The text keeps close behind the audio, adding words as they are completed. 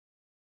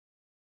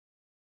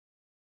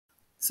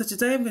So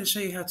today I'm going to show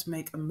you how to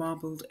make a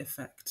marbled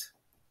effect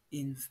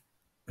in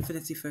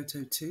Affinity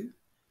Photo 2.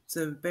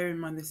 So bear in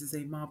mind this is a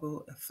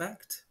marble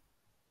effect,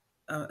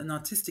 an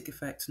artistic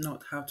effect,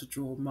 not how to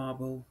draw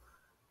marble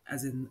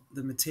as in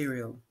the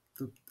material,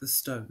 the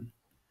stone.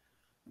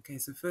 Okay,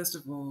 so first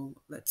of all,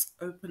 let's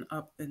open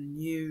up a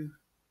new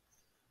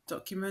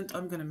document.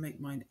 I'm going to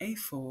make mine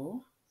A4.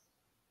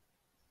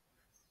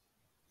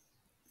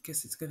 I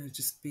guess it's going to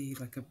just be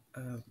like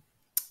a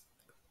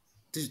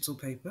digital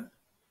paper.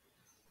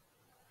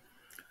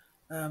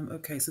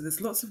 Okay, so there's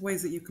lots of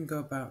ways that you can go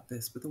about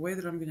this, but the way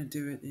that I'm going to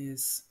do it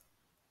is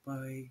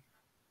by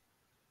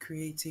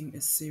creating a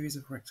series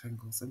of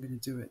rectangles. I'm going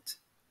to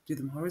do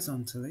them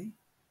horizontally.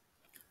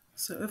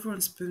 So over on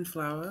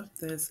Spoonflower,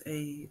 there's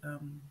a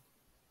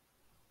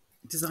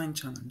design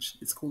challenge.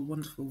 It's called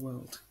Wonderful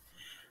World.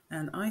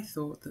 And I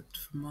thought that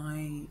for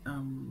my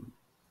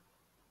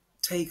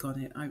take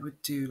on it, I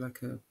would do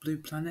like a blue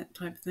planet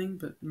type thing,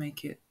 but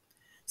make it,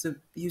 so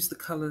use the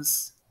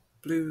colors,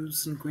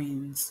 blues and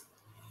greens,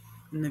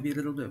 and maybe a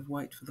little bit of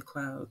white for the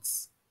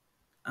clouds,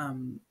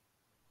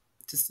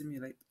 to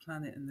simulate the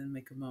planet, and then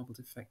make a marbled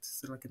effect,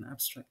 so like an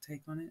abstract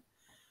take on it.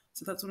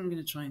 So that's what I'm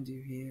going to try and do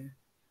here.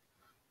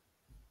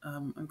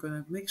 I'm going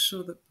to make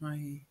sure that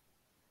my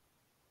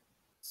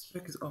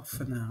stroke is off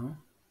for now,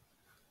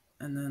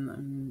 and then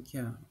I'm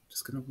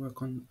just going to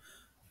work on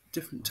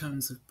different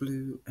tones of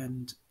blue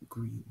and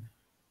green.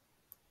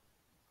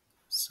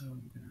 So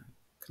I'm going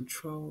to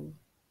Control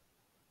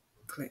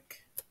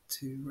click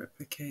to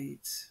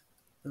replicate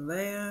the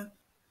layer.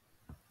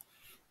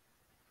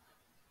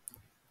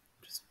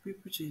 Just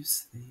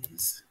reproduce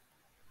these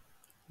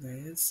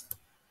layers,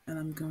 and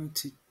I'm going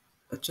to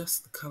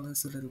adjust the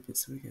colors a little bit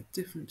so we get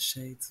different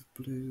shades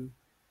of blue,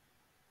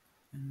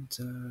 and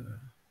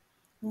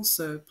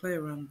also play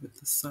around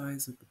with the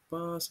size of the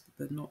bars, but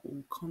they're not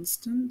all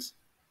constant.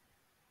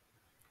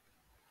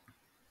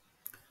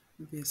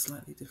 Maybe a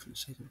slightly different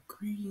shade of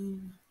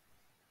green.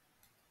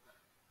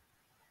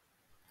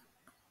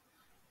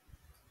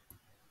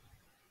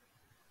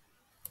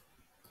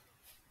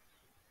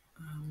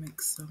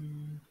 Make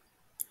some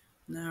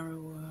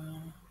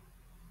narrower,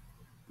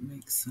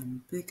 make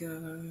some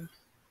bigger.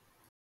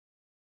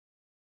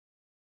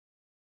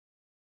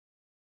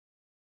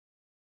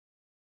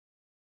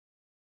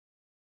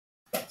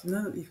 So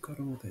now that you've got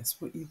all this,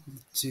 what you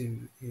will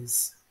do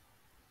is,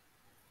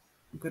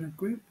 I'm going to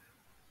group.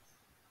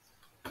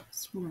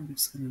 First of all, I'm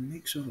just going to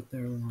make sure that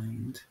they're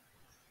aligned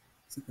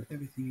so that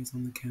everything is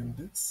on the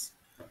canvas.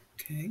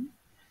 Okay,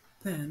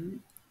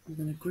 then I'm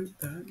going to group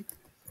that.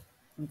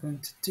 I'm going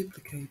to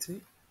duplicate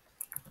it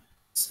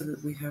so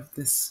that we have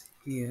this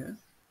here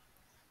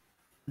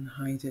and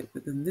hide it,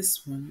 but then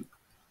this one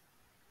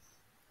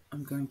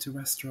I'm going to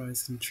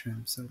rasterize and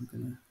trim. So I'm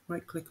going to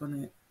right click on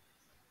it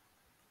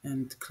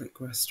and click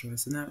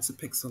rasterize, and now it's a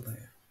pixel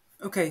layer.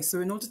 Okay,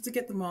 so in order to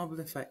get the marble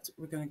effect,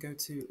 we're going to go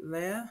to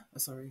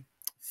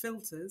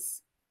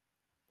Filters,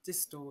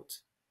 Distort,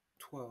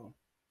 Twirl.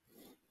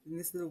 And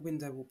this little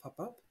window will pop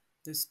up.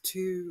 There's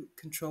two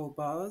control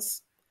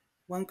bars.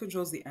 One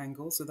controls the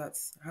angle, so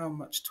that's how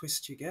much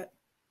twist you get.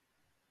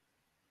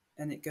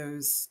 And it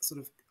goes sort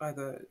of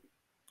either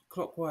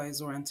clockwise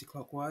or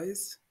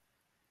anti-clockwise.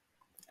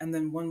 And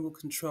then one will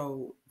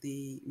control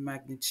the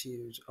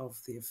magnitude of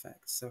the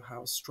effect, so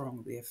how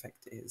strong the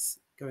effect is,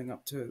 going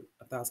up to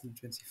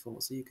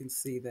 1024. So you can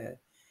see there,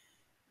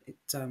 it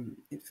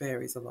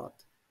varies a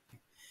lot.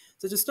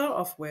 So to start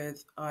off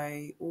with,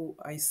 I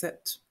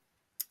set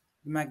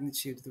the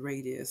magnitude, the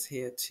radius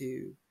here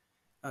to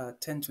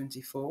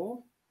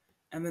 1024,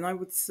 and then I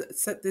would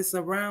set this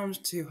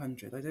around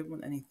 200. I don't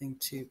want anything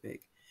too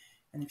big.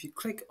 And if you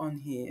click on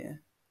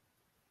here,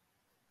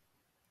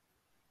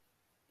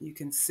 you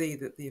can see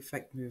that the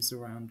effect moves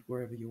around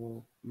wherever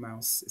your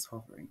mouse is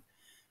hovering.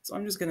 So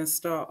I'm just going to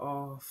start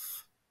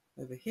off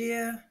over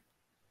here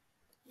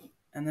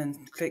and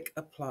then click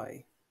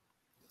Apply.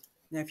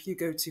 Now if you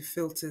go to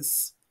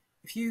Filters,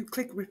 if you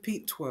click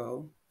Repeat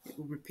Twirl, it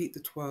will repeat the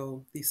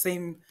twirl, the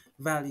same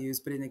values,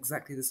 but in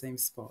exactly the same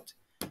spot.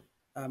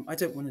 I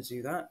don't want to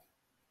do that.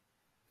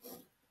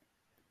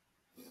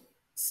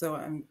 So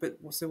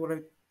what I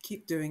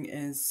keep doing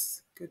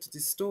is go to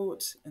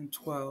Distort and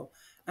Twirl,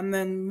 and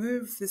then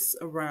move this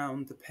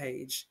around the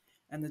page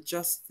and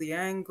adjust the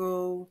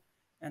angle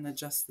and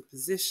adjust the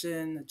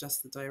position,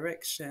 adjust the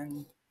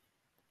direction,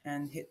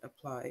 and hit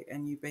Apply.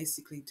 And you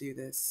basically do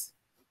this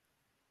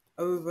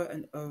over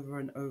and over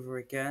and over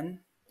again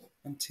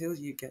until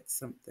you get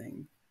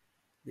something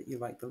that you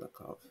like the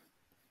look of.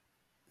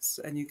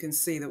 So, and you can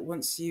see that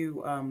once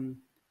you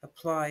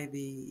apply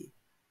the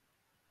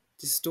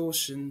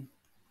distortion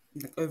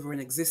like over an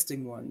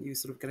existing one, you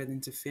sort of get an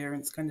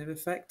interference kind of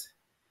effect.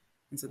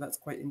 And so that's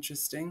quite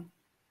interesting.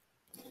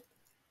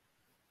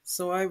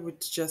 So I would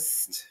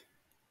just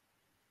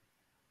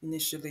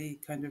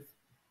initially kind of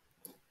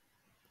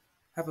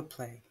have a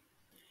play.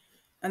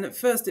 And at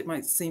first it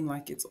might seem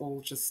like it's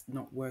all just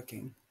not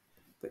working,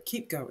 but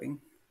keep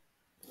going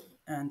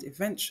and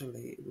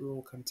eventually it will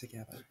all come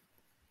together.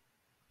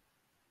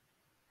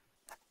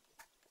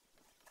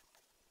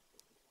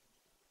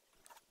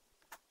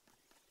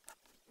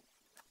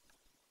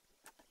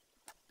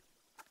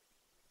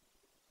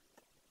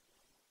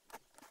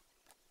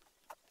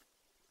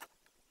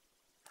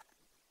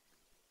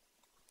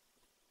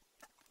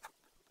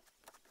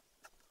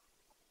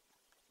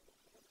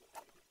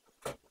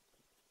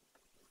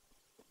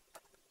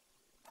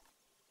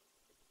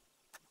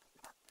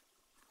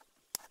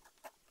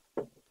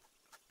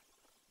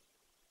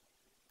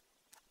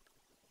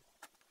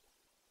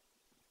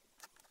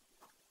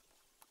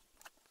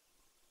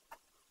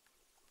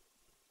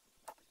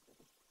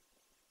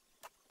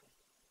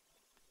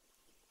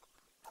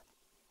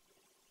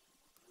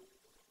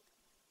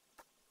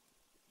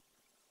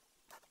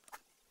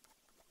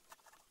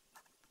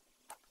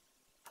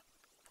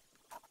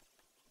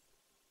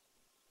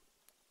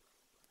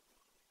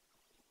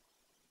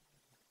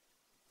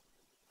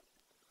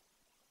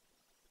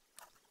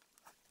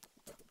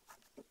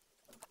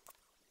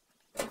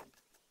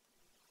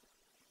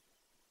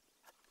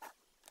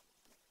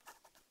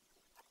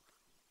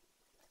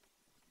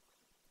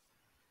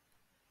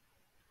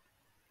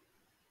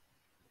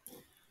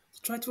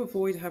 Try to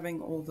avoid having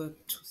all the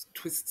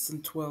twists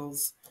and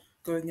twirls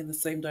going in the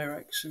same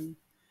direction.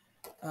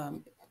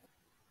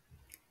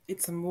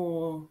 It's a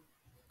more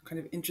kind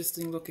of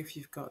interesting look if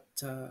you've got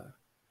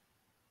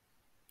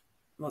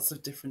lots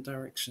of different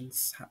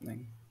directions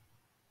happening.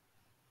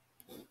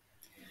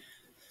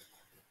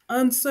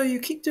 And so you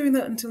keep doing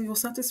that until you're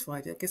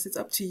satisfied. I guess it's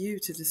up to you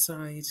to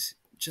decide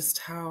just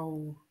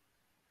how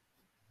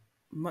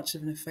much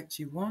of an effect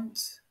you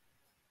want.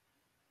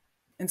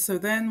 And so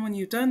then when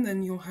you're done,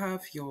 then you'll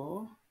have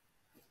your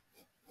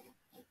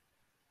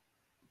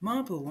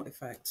marble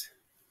effect.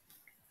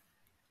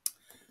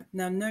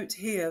 Now note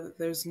here that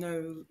there's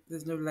no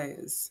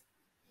layers.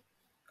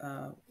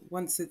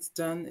 Once it's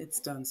done, it's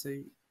done.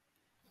 So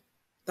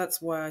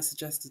that's why I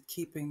suggested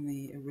keeping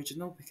the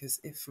original,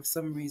 because if for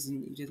some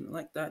reason you didn't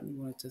like that and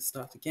you wanted to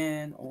start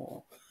again,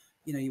 or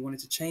you wanted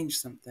to change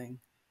something,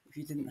 if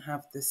you didn't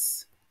have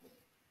this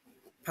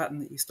pattern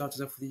that you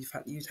started off with,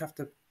 you'd have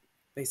to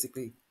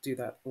basically do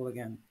that all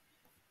again.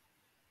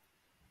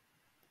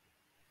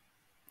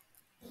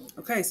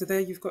 Okay, so there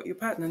you've got your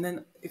pattern, and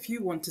then if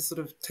you want to sort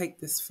of take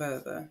this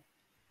further,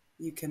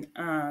 you can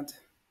add.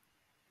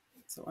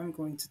 So I'm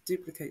going to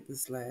duplicate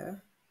this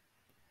layer,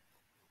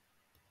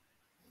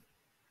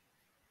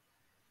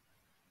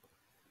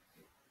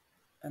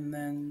 and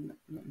then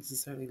not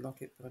necessarily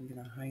lock it, but I'm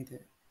going to hide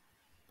it.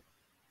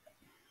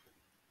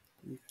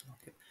 You can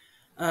lock it.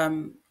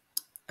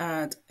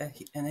 Add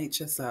an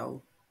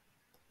HSL,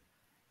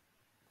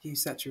 hue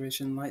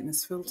saturation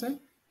lightness filter,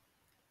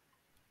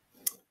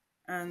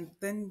 and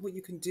then what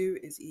you can do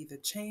is either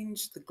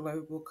change the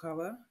global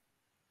color.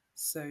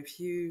 So if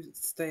you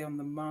stay on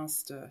the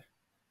master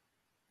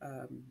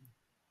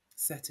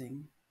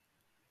setting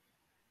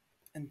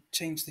and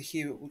change the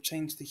hue, it will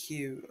change the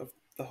hue of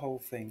the whole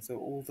thing. So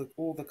all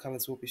the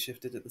colors will be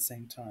shifted at the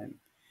same time.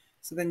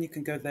 So then you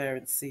can go there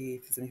and see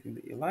if there's anything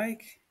that you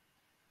like.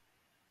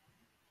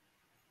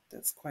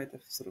 That's quite a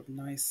sort of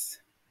nice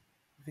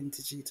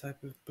vintagey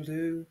type of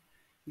blue.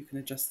 You can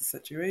adjust the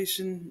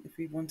saturation if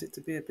you want it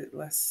to be a bit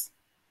less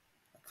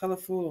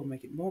colorful or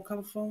make it more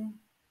colorful.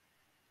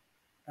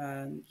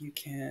 And you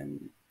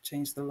can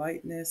change the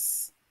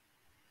lightness.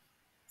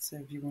 So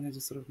if you wanted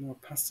a sort of more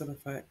pastel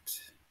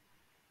effect,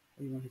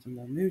 or you wanted a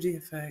more moody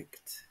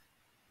effect.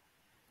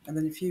 And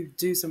then if you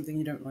do something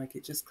you don't like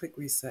it, just click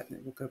reset and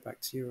it will go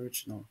back to your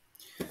original.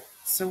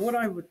 So what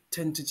I would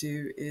tend to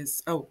do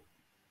is,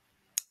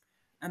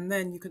 and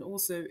then you can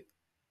also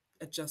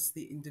adjust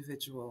the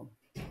individual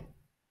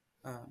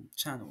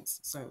channels.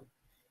 So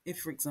if,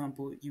 for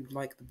example, you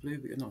like the blue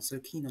but you're not so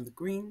keen on the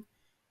green,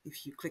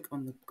 if you click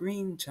on the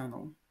green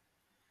channel,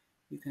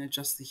 you can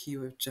adjust the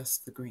hue of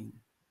just the green.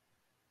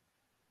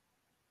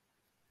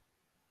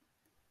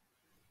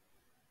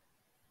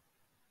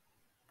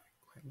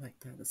 I quite like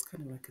that. That's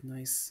kind of like a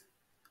nice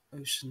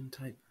ocean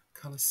type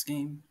color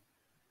scheme.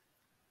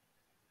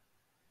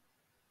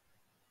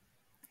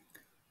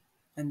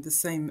 And the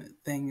same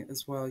thing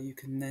as well, you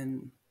can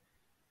then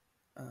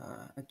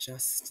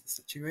adjust the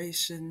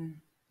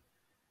saturation,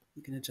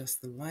 you can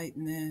adjust the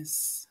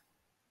lightness.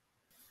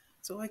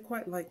 So I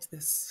quite liked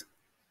this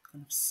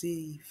kind of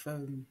sea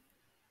foam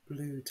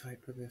blue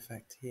type of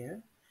effect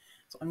here.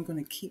 So I'm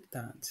going to keep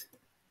that.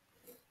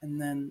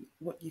 And then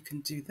what you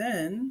can do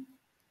then,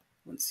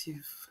 once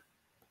you've,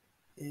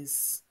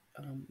 is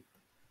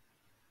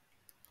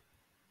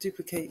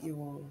duplicate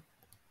your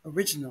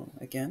original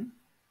again.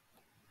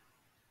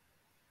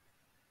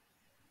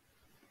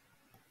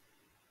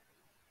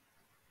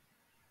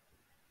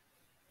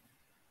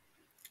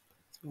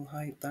 So we'll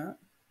hide that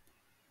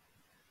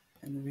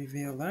and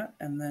reveal that,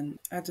 and then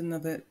add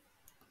another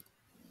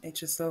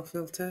HSL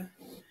filter.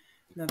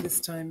 Now this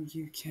time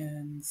you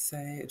can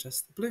say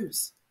adjust the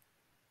blues.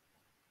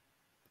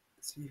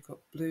 So you've got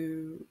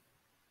blue,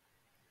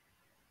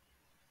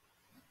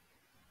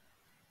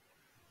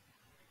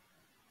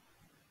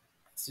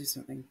 let's do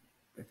something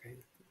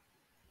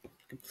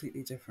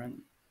completely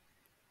different.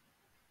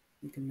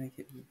 You can make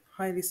it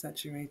highly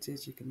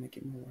saturated, you can make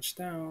it more washed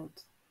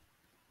out,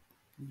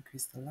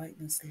 increase the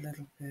lightness a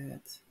little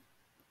bit.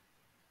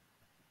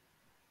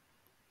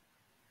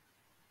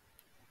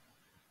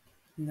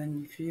 And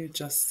then if you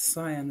adjust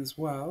cyan as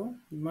well,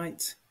 you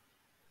might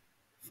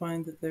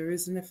find that there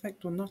is an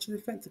effect or not an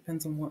effect,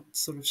 depends on what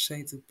sort of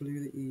shades of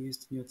blue that you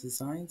used in your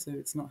design, so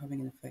it's not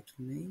having an effect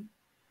for me.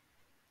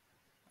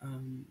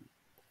 You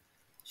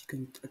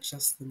can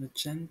adjust the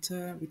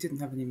magenta. We didn't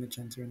have any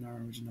magenta in our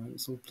original, it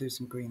was all blues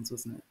and greens,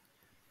 wasn't it?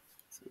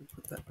 So we'll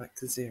put that back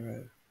to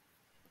 0.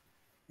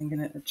 I'm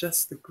going to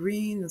adjust the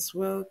green as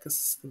well,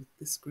 because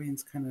this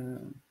green's kind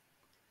of...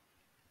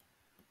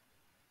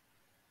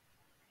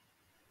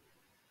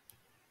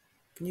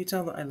 Can you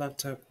tell that I love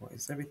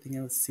turquoise? Everything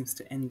else seems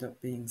to end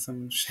up being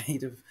some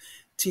shade of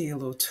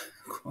teal or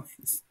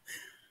turquoise.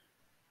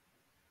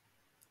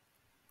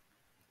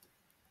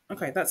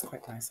 Okay, that's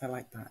quite nice. I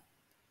like that.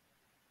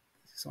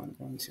 So I'm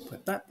going to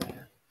put that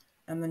there.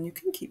 And then you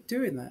can keep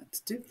doing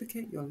that.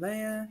 Duplicate your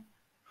layer,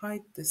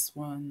 hide this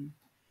one,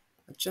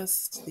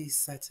 adjust these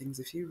settings.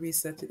 If you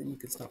reset it, then you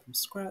can start from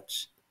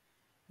scratch.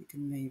 You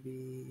can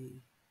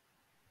maybe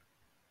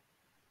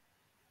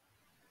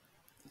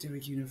do a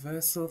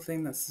universal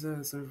thing that's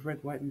sort of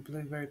red, white, and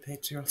blue, very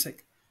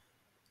patriotic.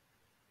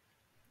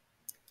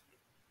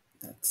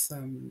 That's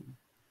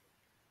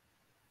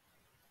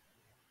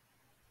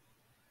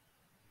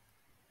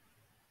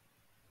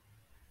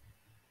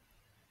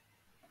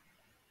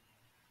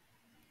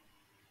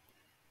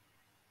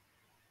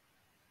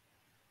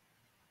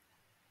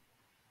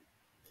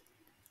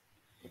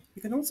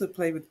You can also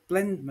play with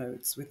blend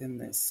modes within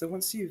this. So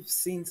once you've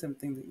seen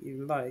something that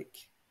you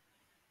like,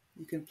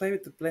 you can play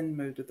with the blend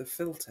mode of the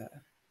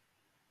filter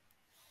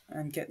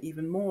and get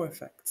even more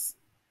effects.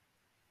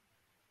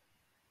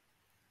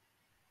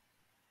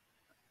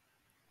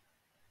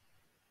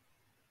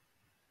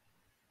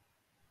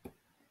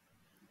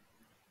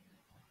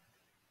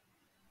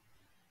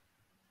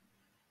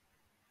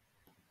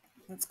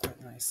 That's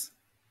quite nice.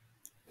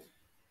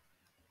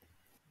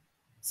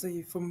 So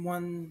from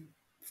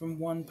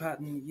one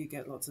pattern you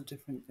get lots of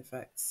different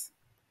effects.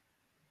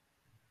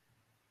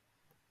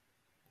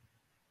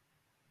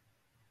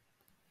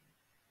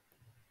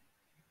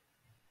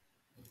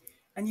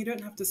 And you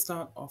don't have to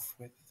start off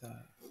with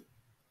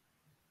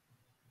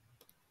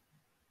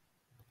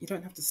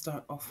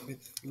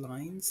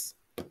lines.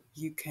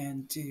 You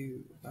can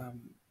do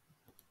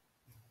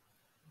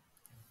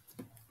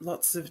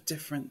lots of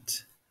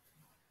different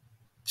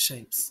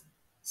shapes.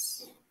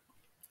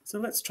 So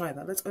let's try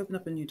that. Let's open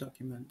up a new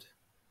document.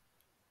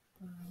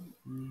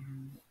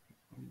 New,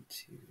 I want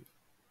to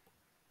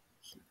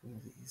keep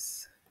all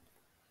these.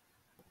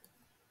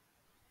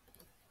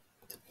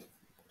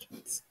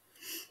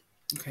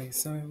 Okay,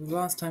 so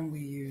last time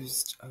we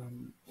used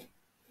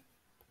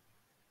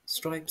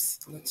stripes.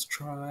 Let's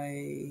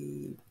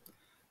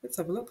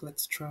have a look.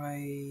 Let's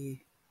try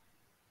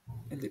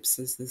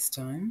ellipses this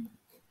time.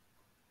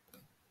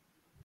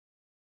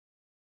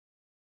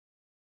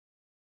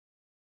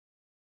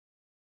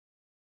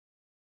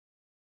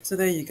 So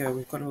there you go,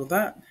 we've got all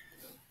that.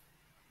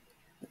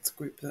 Let's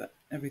group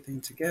everything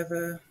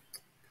together.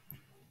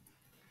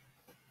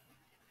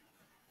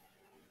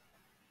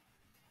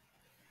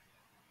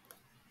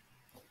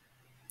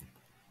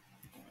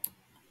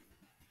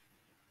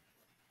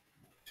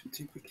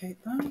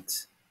 Duplicate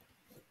that.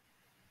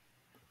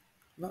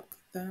 Lock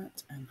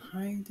that and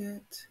hide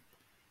it.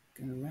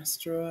 Gonna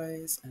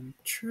rasterize and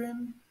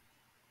trim.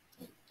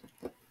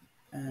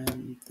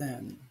 And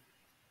then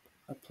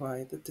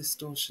apply the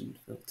distortion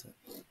filter,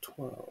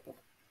 twirl.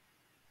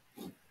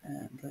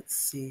 And let's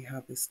see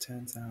how this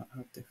turns out,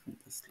 how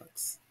different this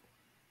looks.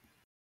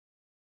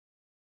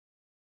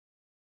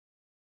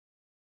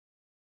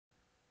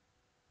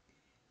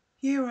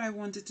 Here I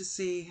wanted to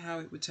see how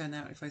it would turn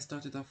out if I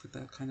started off with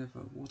a kind of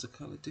a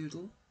watercolor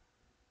doodle.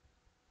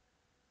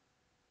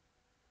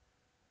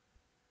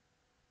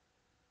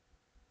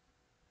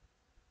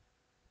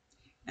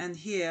 And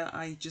here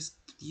I just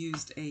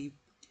used a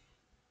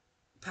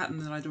pattern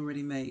that I'd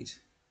already made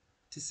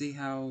to see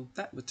how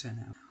that would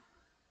turn out.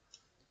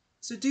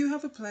 So do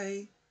have a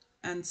play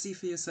and see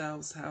for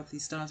yourselves how the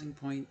starting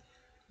point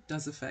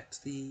does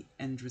affect the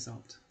end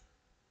result.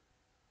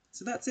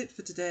 So that's it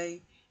for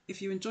today. If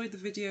you enjoyed the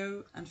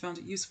video and found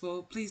it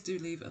useful, please do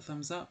leave a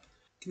thumbs up.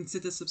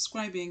 Consider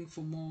subscribing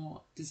for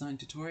more design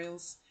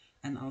tutorials,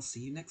 and I'll see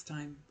you next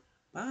time.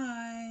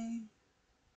 Bye!